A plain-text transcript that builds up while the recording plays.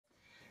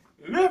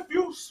If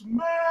you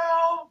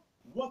smell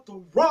what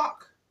the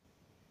Rock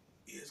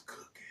is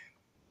cooking,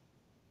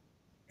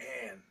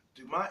 and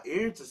do my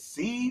ears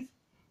deceive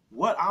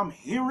what I'm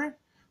hearing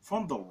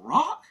from the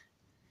Rock?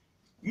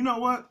 You know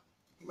what?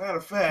 Matter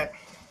of fact,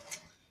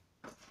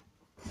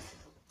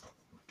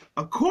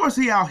 of course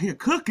he out here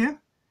cooking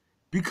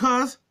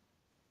because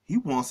he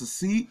wants a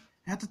seat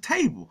at the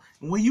table.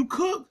 And when you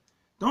cook,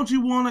 don't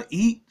you want to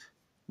eat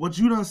what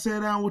you done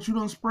set down, what you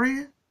done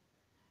spread?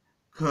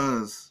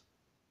 Because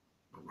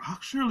the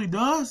Rock surely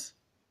does.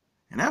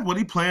 And that's what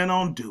he planned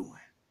on doing.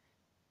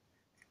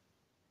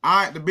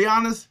 Alright, to be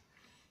honest,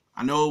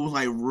 I know it was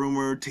like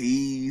rumor,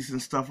 tease,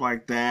 and stuff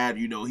like that.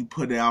 You know, he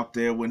put it out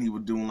there when he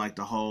was doing like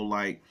the whole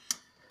like,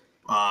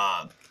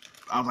 I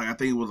was like, I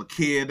think it was a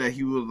kid that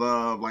he was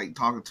like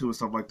talking to and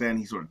stuff like that, and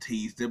he sort of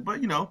teased it.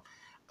 But you know,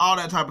 all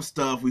that type of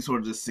stuff we sort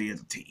of just see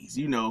as a tease.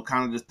 You know,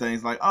 kind of just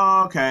things like,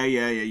 oh, okay,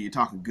 yeah, you're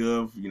talking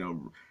good. You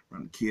know,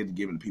 running the kids,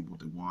 giving the people what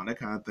they want, that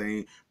kind of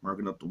thing,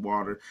 murking up the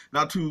water.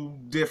 Not too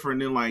different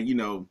than like, you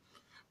know,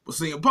 what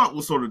CM Punk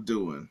was sort of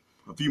doing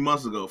a few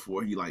months ago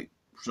before he like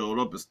showed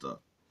up and stuff.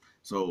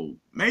 So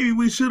maybe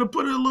we should have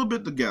put it a little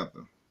bit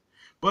together.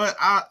 But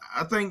I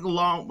think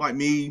along like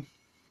me,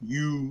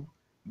 you,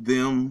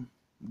 them,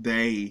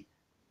 they,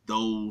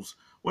 those,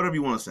 whatever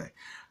you want to say,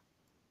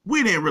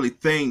 we didn't really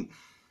think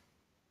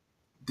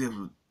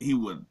he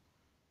would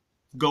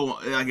go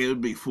like it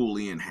would be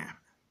fully in happening.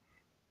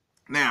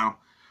 Now,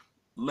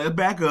 let's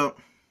back up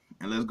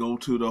and let's go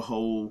to the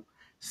whole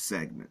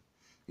segment.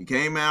 He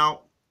came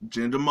out,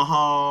 Jinder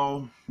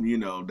Mahal, you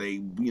know,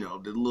 they, you know,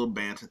 did a little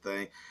banter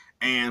thing.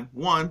 And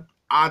one,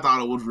 I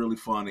thought it was really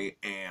funny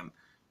and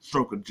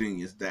stroke of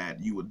genius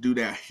that you would do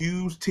that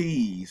huge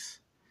tease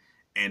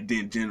and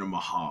then Jinder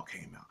Mahal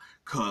came out.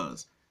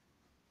 Because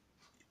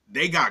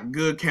they got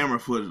good camera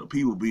footage of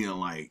people being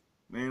like,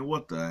 man,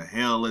 what the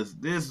hell is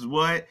this?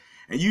 What?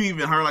 And you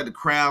even heard like the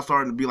crowd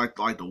starting to be like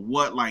the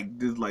what? Like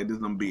this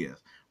some BS.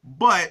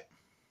 But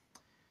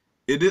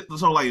it is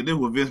so like this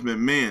with Vince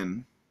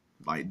McMahon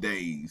like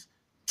days.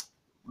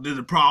 This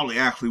is probably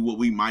actually what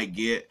we might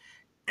get.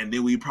 And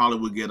then we probably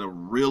would get a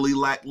really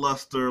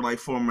lackluster, like,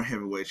 former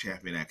heavyweight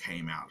champion that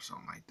came out or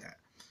something like that.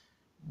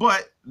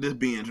 But this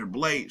being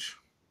Triple H,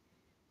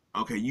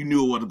 okay, you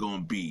knew it wasn't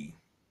going to be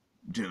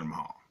Jinder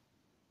Mahal.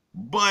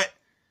 But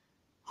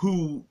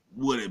who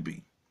would it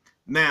be?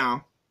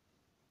 Now,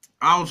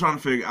 I was trying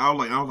to figure. I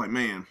was like,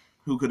 man,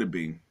 who could it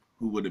be?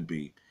 Who would it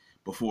be?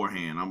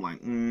 Beforehand, I'm like,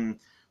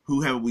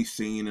 who have we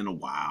seen in a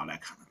while?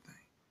 That kind of thing.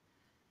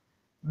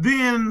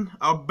 Then,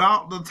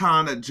 about the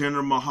time that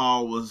Jinder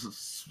Mahal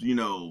was, you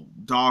know,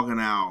 dogging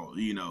out,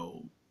 you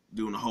know,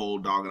 doing the whole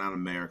dogging out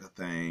America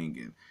thing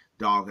and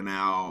dogging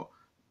out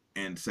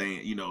and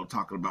saying, you know,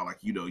 talking about like,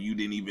 you know, you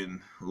didn't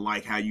even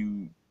like how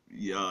you,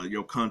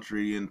 your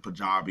country and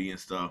Punjabi and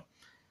stuff.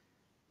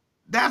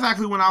 That's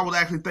actually when I was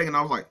actually thinking,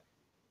 I was like,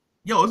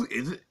 yo,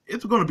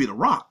 it's going to be The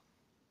Rock.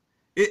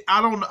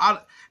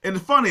 And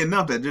it's funny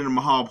enough that Jinder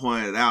Mahal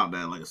pointed out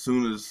that like as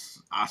soon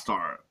as I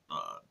start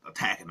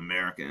attacking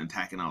America and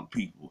attacking other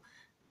people,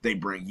 they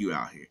bring you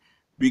out here.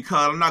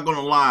 Because I'm not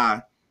gonna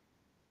lie,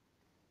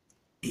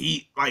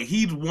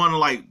 he's one of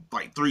like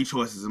three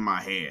choices in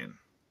my head,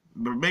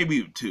 but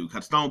maybe two.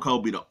 Cause Stone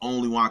Cold be the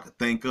only one I could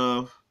think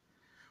of.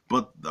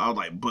 But I was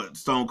like, but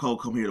Stone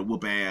Cold come here to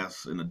whoop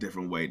ass in a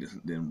different way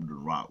than The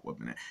Rock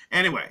whooping it.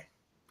 Anyway,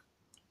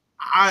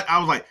 I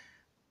was like,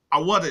 I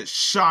wasn't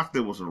shocked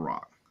it was The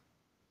Rock,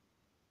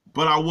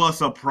 but I was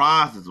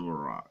surprised it was The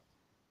Rock.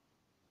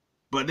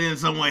 But then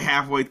somewhere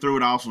halfway through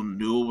it, I also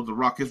knew it was The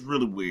Rock. It's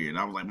really weird.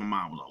 I was like, my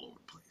mind was all over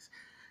the place.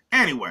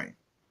 Anyway,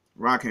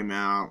 Rock came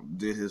out,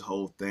 did his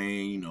whole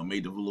thing, you know,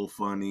 made the little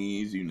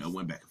funnies, you know,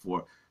 went back and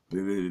forth.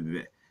 Blah, blah, blah,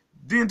 blah.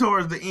 Then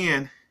towards the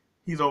end,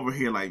 he's over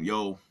here like,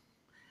 yo,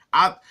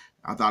 I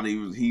thought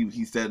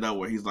he set it up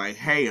where he's like,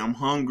 hey, I'm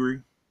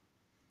hungry.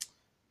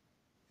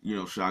 You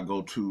know, should I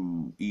go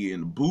to eat in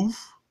the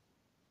booth?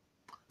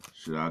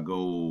 Should I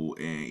go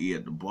and eat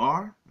at the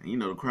bar? And you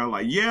know, the crowd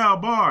like, yeah, a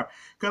bar.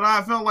 Because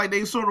I felt like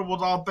they sort of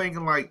was all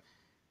thinking like,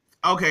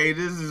 okay,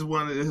 this is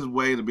one of his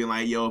ways to be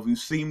like, yo, if you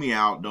see me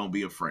out, don't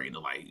be afraid to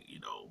like, you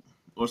know,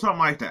 or something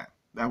like that.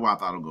 That's what I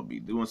thought it was going to be.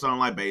 Doing something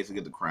like base to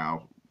get the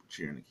crowd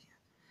cheering again.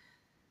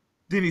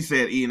 Then he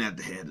said eating at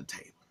the head of the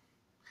table.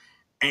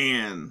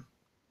 And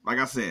like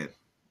I said,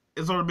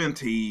 it's sort of been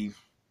teased.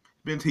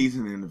 Been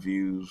teasing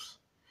interviews.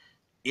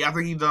 Yeah, I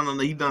think he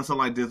done something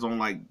like this on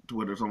like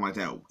Twitter, something like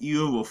that,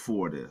 even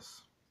before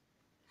this.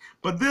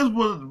 But this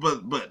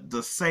was, but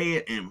to say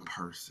it in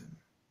person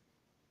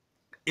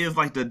is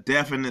like the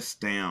definite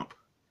stamp,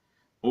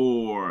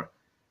 or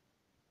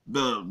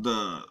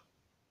the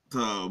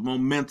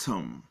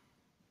momentum.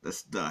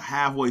 That's the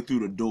halfway through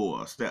the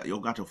door. You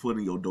got your foot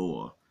in your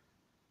door.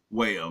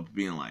 Way of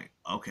being like,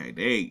 okay,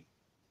 they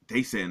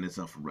setting this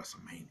up for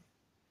WrestleMania.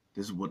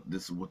 This is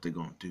what they're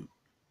gonna do.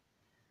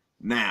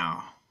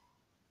 Now,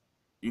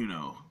 you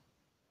know,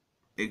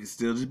 it can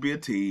still just be a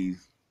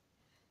tease.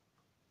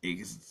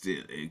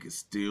 It can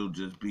still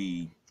just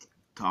be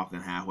talking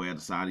halfway at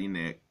the side of your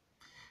neck.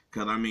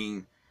 Cause I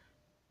mean,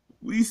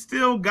 we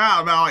still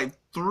got about like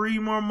 3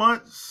 more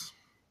months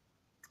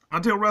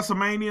until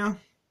WrestleMania.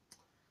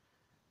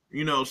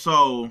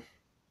 So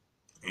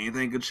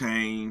anything could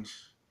change.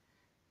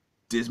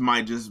 This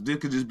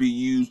could just be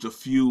used to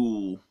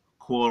fuel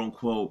quote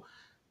unquote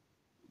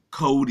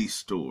Cody's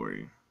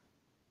story.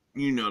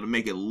 To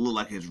make it look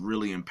like it's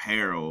really in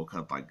peril,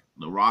 because like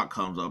The Rock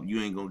comes up,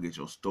 you ain't gonna get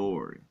your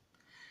story.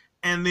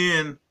 And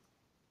then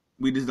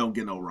we just don't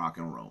get no Rock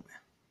and Roman.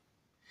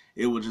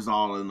 It was just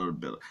all in the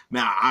middle.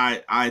 Now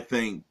I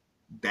think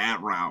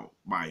that route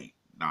might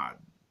not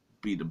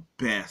be the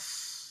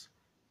best.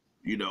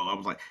 I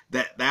was like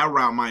that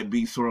route might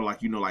be sort of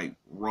like like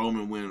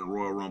Roman winning the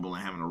Royal Rumble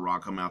and having The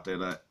Rock come out there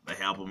to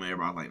help him.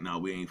 Everybody's like, no,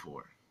 we ain't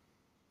for it.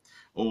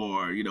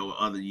 Or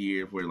other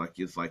years where like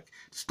it's like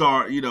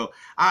start.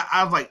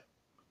 I was like,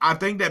 I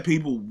think that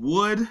people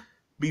would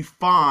be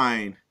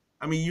fine.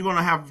 I mean, you're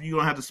gonna have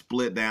to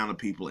split down the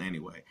people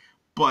anyway.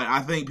 But I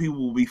think people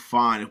will be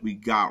fine if we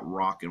got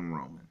Rock and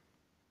Roman.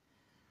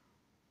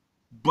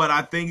 But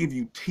I think if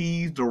you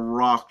tease The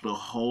Rock the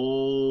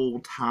whole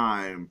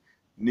time,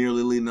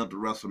 nearly leading up to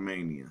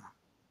WrestleMania,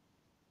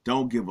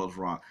 don't give us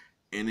Rock,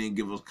 and then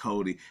give us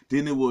Cody,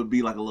 then it would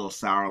be like a little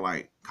sour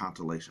like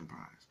consolation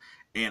prize.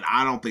 And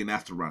I don't think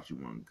that's the route you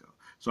want to go.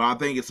 So I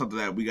think it's something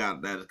that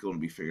that is going to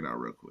be figured out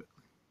real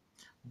quickly.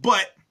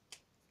 But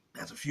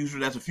that's a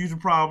future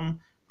problem,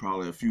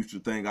 probably a future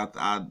thing. I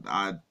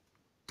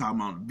talking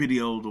about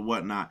videos or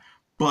whatnot.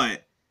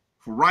 But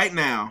for right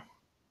now,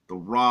 The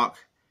Rock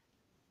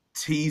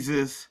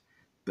teases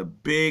the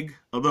big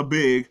of the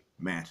big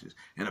matches.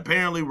 And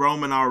apparently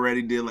Roman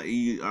already did, like,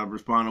 he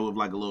responded with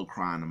like a little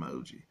crying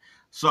emoji.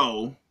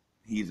 So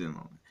he's in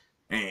on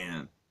it.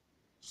 And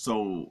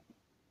so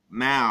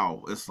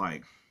now it's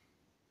like,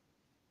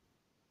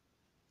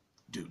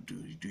 do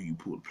you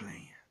pull the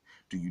plan?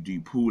 Do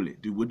you pull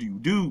it? What do you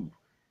do?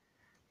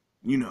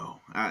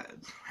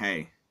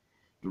 Hey,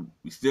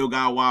 we still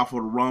got a while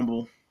for the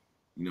Rumble.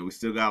 We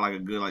still got like a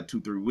good like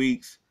 2-3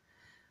 weeks.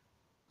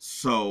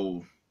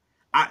 So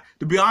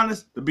to be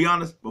honest,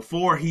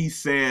 before he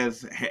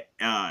says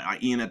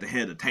Ian at the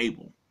head of the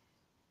table,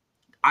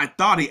 I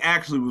thought he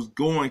actually was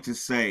going to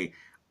say,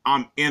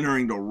 I'm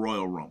entering the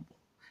Royal Rumble.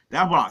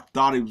 That's what I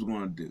thought he was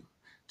going to do.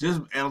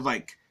 I was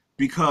like,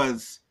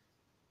 because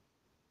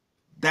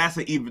that's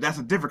a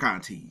different kind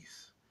of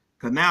tease.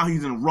 Because now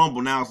he's in the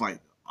Rumble. Now it's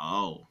like,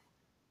 oh,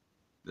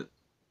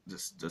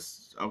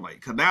 just I'm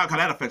like, cause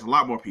that affects a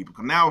lot more people.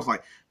 Cause now it's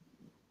like,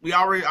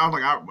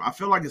 I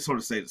feel like it's sort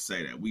of safe to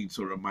say that we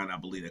sort of might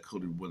not believe that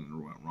Cody won the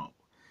Royal Rumble,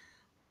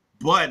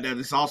 but that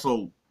it's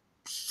also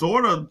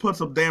sort of put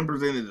some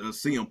dampers in it to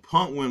CM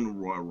Punk win the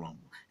Royal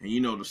Rumble. And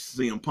the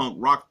CM Punk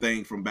Rock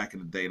thing from back in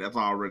the day, that's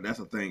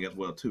a thing as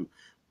well too.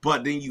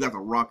 But then you got the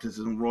Rock that's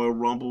in Royal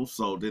Rumble,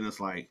 so then it's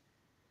like,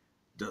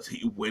 does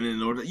he win it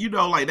in order?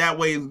 Like that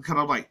way it's kind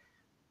of like,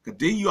 cause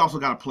then you also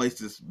got to place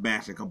this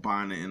match and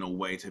combine it in a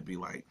way to be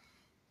like,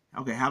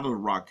 okay, how does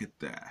Rock get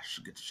the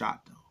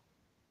shot though?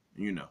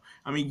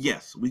 I mean,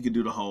 yes, we could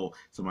do the whole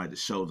somebody that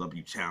shows up,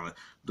 you challenge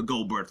the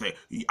Goldberg thing.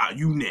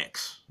 You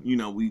next.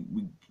 We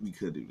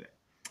could do that,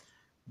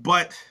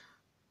 but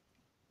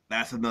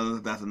that's another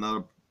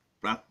problem.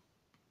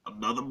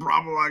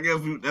 I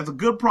guess that's a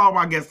good problem,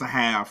 I guess, to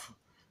have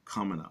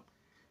coming up.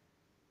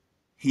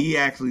 He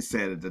actually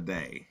said it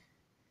today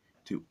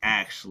to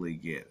actually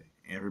get it.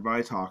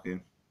 Everybody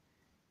talking,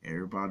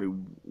 everybody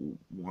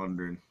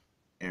wondering,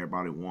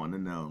 everybody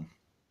wanting to know,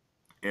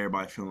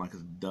 everybody feeling like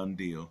it's a done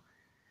deal.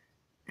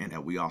 And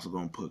that we also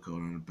going to put Cody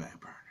on the back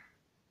burner.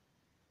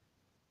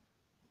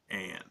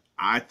 And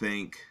I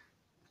think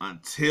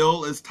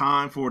until it's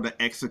time for the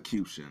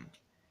execution,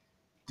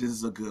 this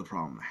is a good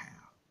problem to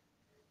have.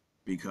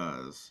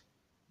 Because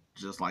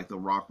just like The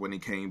Rock when he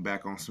came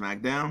back on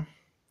SmackDown,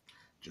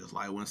 just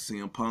like when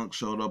CM Punk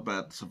showed up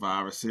at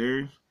Survivor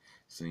Series,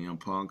 CM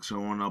Punk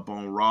showing up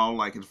on Raw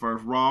like his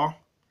first Raw,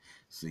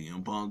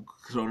 CM Punk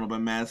showing up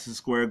at Madison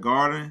Square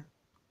Garden,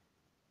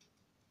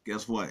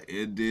 guess what?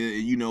 It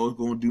did. It's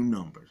going to do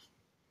numbers.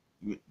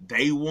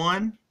 Day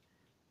one,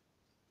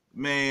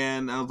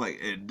 man, I was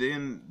like, and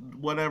then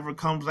whatever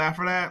comes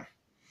after that,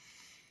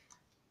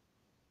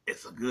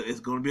 it's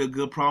going to be a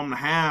good problem to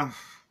have.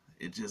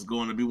 It's just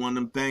going to be one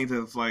of them things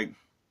that's like,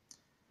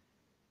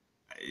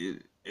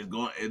 it's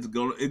going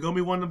to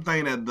be one of them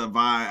things that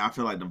I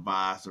feel like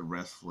divides the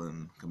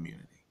wrestling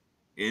community.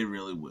 It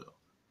really will.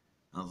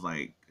 I was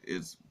like,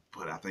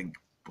 but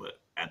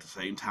at the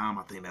same time,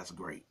 I think that's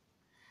great.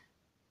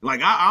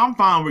 Like, I'm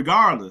fine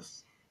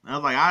regardless. I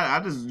was like,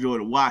 I just enjoy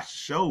to watch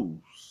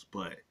shows,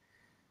 but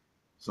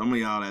some of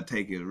y'all that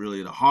take it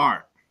really to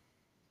heart,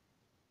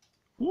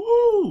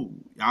 woo,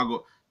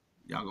 y'all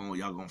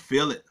gonna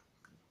feel it.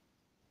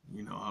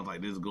 I was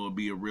like, this is gonna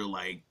be a real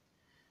like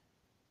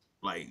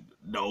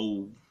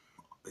no,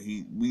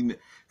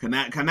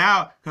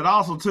 cause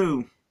also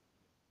too.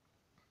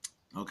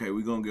 Okay,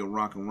 we gonna get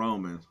Rock and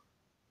Roman.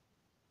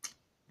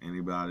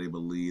 Anybody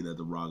believe that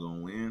the Rock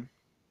gonna win?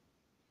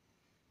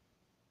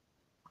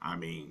 I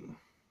mean,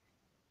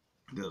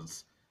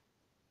 does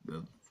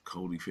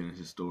Cody finish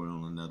his story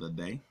on another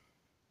day?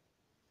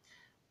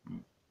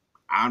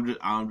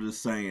 I'm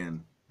just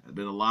saying. There's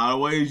been a lot of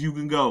ways you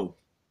can go.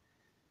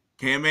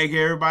 Can't make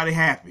everybody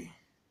happy,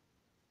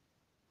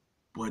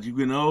 but you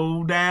can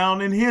go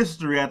down in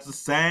history at the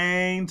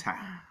same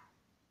time.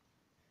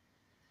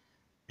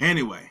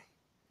 Anyway,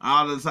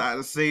 I decided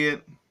to see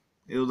it.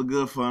 It was a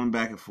good fun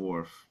back and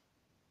forth.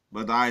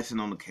 But the icing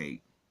on the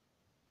cake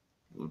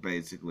was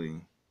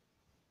basically,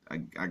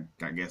 I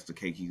guess the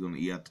cake he's going to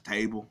eat at the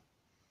table.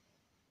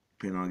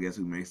 Depending on, I guess,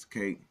 who makes the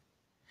cake.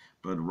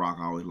 But The Rock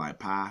always liked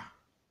pie.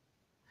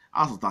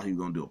 I also thought he was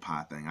going to do a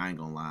pie thing. I ain't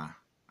going to lie.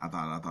 I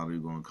thought he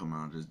was going to come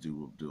out and just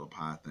do a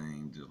pie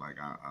thing. Just like,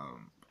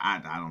 I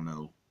don't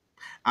know.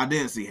 I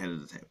didn't see head of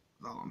the table.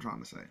 That's all I'm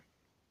trying to say.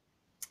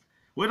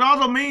 Which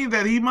also means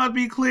that he must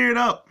be cleared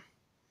up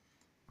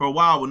for a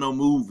while with no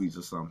movies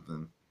or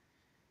something.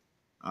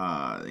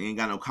 He ain't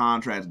got no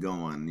contracts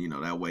going,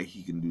 that way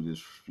he can do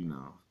this,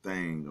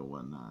 thing or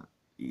whatnot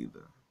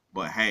either.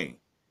 But hey,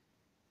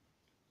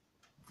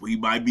 we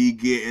might be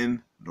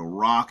getting The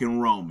Rock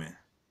and Roman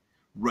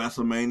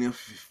WrestleMania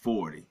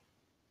 40.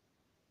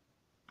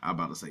 I'm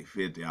about to say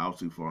 50. I was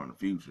too far in the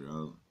future.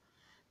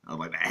 I was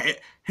like,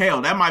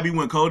 hell, that might be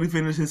when Cody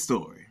finished his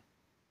story.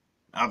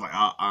 I was like,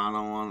 I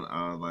don't want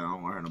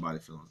to hurt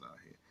nobody's feelings out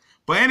here.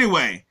 But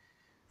anyway,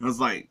 I was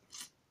like,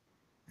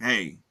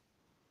 hey,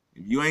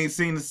 if you ain't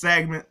seen the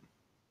segment,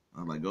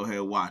 I was like, go ahead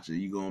and watch it.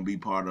 You're going to be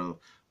part of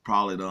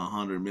probably the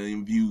 100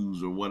 million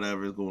views or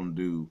whatever it's going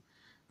to do.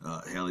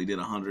 Hell, he did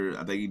 100.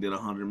 I think he did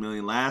 100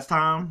 million last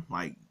time,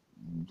 like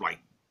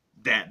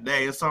that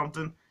day or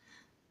something.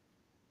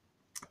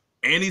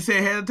 And he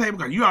said head of the table,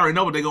 because you already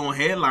know what they're going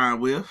to headline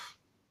with.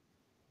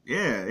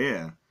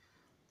 Yeah.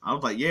 I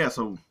was like, yeah,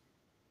 so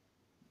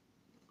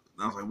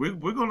I was like,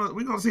 we're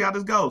gonna see how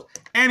this goes.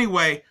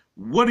 Anyway,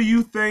 what do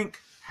you think?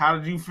 How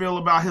did you feel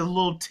about his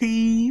little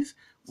tease?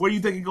 Where do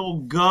you think it's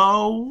gonna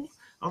go?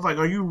 I was like,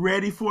 are you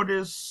ready for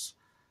this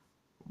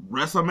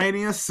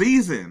WrestleMania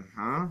season?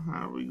 Huh?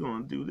 How are we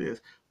gonna do this?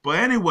 But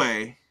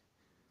anyway,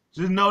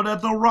 just know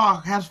that The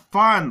Rock has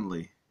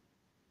finally,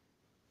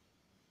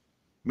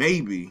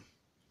 maybe,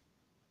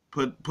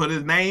 put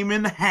his name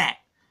in the hat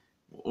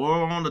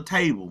or on the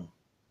table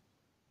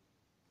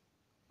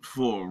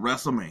for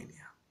WrestleMania.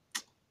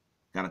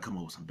 Gotta come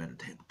up with some better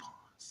table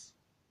puns.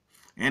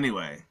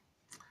 Anyway,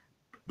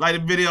 like the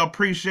video,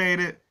 appreciate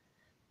it.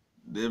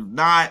 If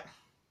not,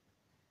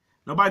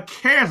 nobody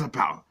cares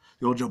about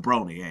your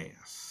jabroni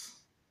ass.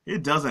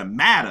 It doesn't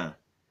matter.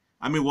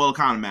 I mean, well, it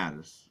kind of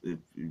matters.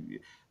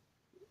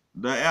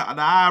 The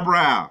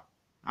eyebrow.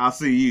 I'll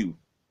see you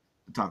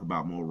to talk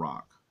about more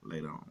Rock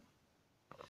later on.